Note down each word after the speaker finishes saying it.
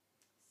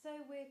So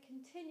we're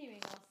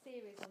continuing our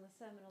series on the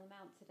Sermon on the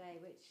Mount today,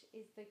 which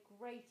is the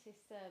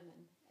greatest sermon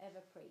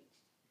ever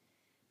preached.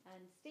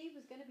 And Steve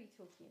was going to be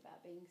talking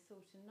about being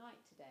salt and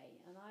light today,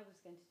 and I was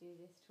going to do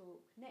this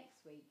talk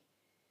next week.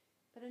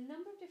 But a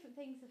number of different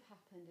things have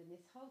happened, and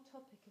this whole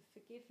topic of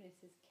forgiveness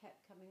has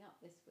kept coming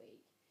up this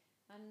week.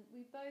 And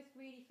we both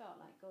really felt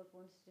like God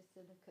wanted us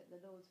to look at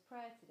the Lord's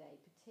Prayer today,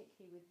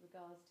 particularly with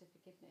regards to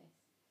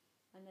forgiveness.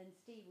 And then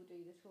Steve will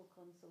do the talk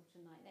on salt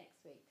and light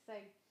next week. So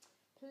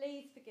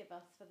please forgive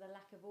us for the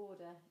lack of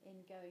order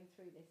in going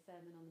through this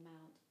Sermon on the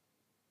Mount.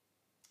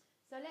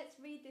 So let's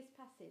read this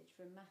passage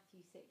from Matthew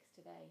 6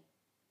 today.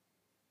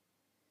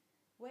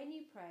 When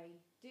you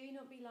pray, do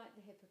not be like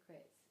the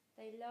hypocrites.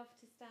 They love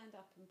to stand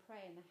up and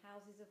pray in the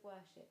houses of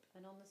worship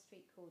and on the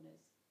street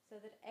corners, so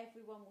that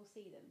everyone will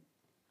see them.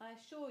 I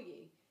assure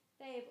you,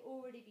 they have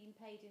already been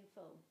paid in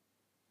full.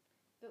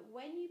 But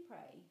when you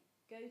pray,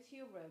 go to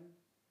your room,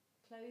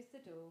 close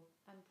the door,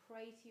 and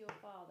pray to your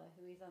Father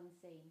who is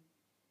unseen.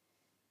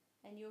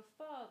 And your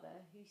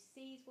Father, who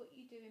sees what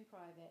you do in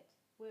private,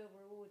 will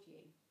reward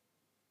you.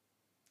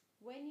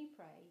 When you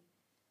pray,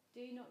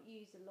 do not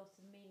use a lot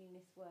of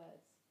meaningless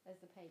words,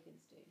 as the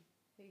pagans do,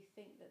 who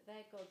think that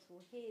their gods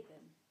will hear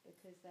them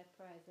because their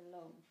prayers are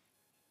long.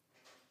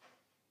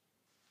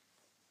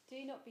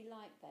 Do not be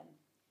like them.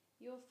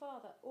 Your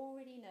Father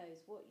already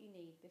knows what you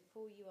need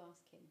before you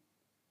ask him.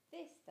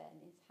 This,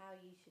 then, is how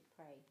you should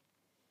pray.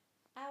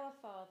 Our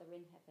Father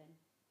in heaven,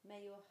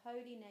 may your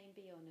holy name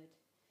be honoured.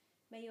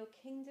 May your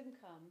kingdom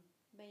come,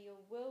 may your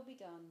will be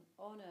done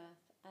on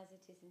earth as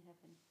it is in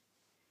heaven.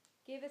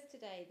 Give us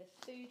today the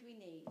food we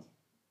need.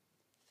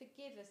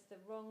 Forgive us the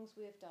wrongs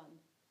we have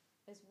done,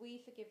 as we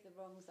forgive the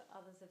wrongs that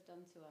others have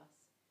done to us.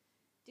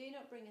 Do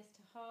not bring us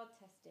to hard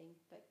testing,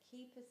 but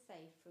keep us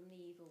safe from the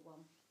evil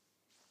one.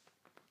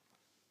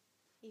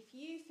 If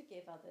you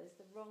forgive others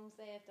the wrongs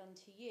they have done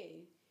to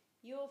you,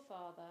 your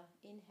Father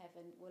in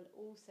heaven will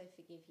also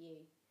forgive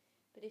you.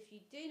 But if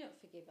you do not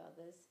forgive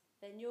others,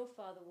 then your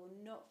Father will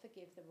not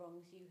forgive the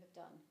wrongs you have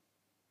done.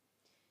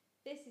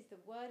 This is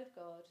the word of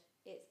God.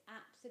 It's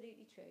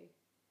absolutely true,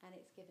 and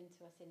it's given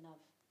to us in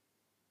love.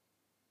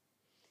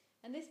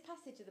 And this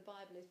passage of the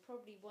Bible is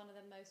probably one of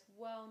the most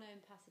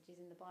well-known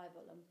passages in the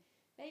Bible, and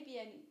maybe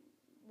only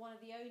one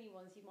of the only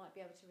ones you might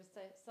be able to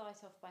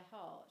recite off by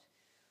heart.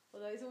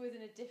 Although it's always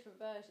in a different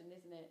version,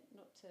 isn't it?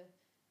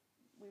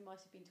 We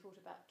might have been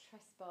taught about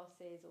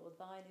trespasses, or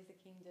thine is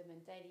the kingdom,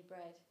 and daily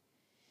bread.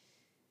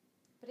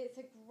 But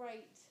it's a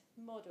great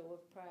model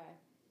of prayer.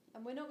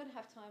 And we're not going to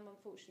have time,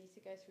 unfortunately,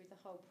 to go through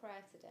the whole prayer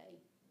today,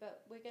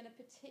 but we're going to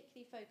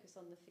particularly focus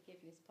on the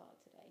forgiveness part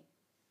today.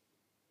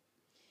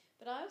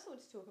 But I also want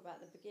to talk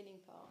about the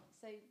beginning part.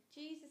 So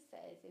Jesus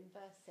says in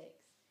verse 6,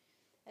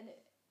 and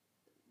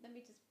let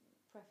me just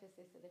preface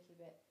this a little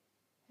bit.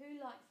 Who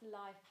likes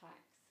life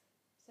hacks?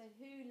 So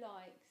who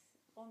likes,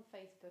 on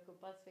Facebook or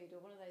BuzzFeed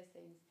or one of those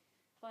things,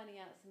 finding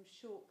out some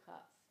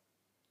shortcuts?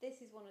 This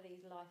is one of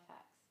these life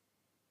hacks.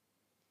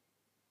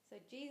 So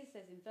Jesus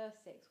says in verse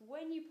 6,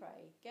 when you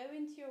pray, go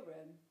into your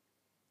room,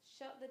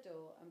 shut the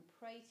door, and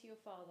pray to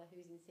your Father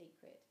who's in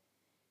secret.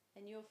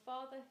 And your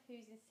Father who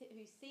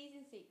sees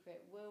in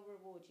secret will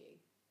reward you.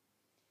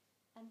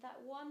 And that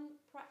one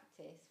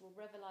practice will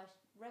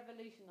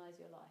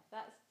revolutionise your life.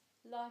 That's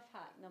life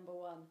hack number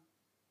one.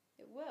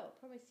 It will, I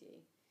promise you.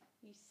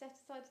 You set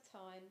aside a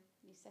time,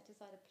 you set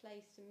aside a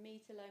place to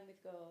meet alone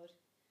with God.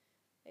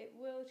 It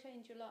will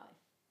change your life.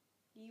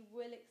 You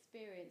will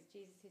experience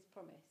Jesus'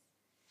 promise.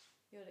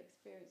 You'll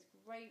experience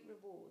great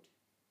reward.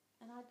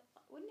 And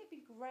wouldn't it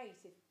be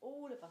great if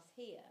all of us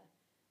here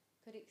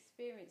could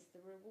experience the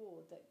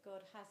reward that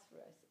God has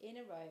for us in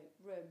a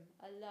room,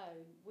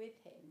 alone with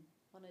him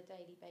on a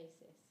daily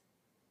basis?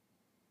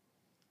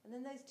 And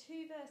then those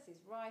two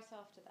verses right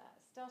after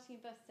that, starting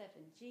in verse 7,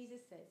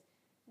 Jesus says,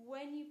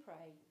 when you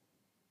pray,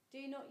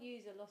 do not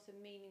use a lot of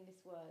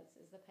meaningless words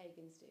as the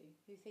pagans do,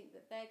 who think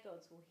that their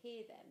gods will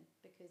hear them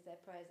because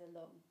their prayers are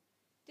long.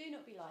 Do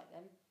not be like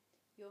them.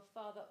 Your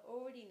Father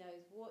already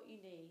knows what you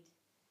need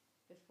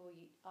before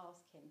you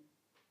ask him.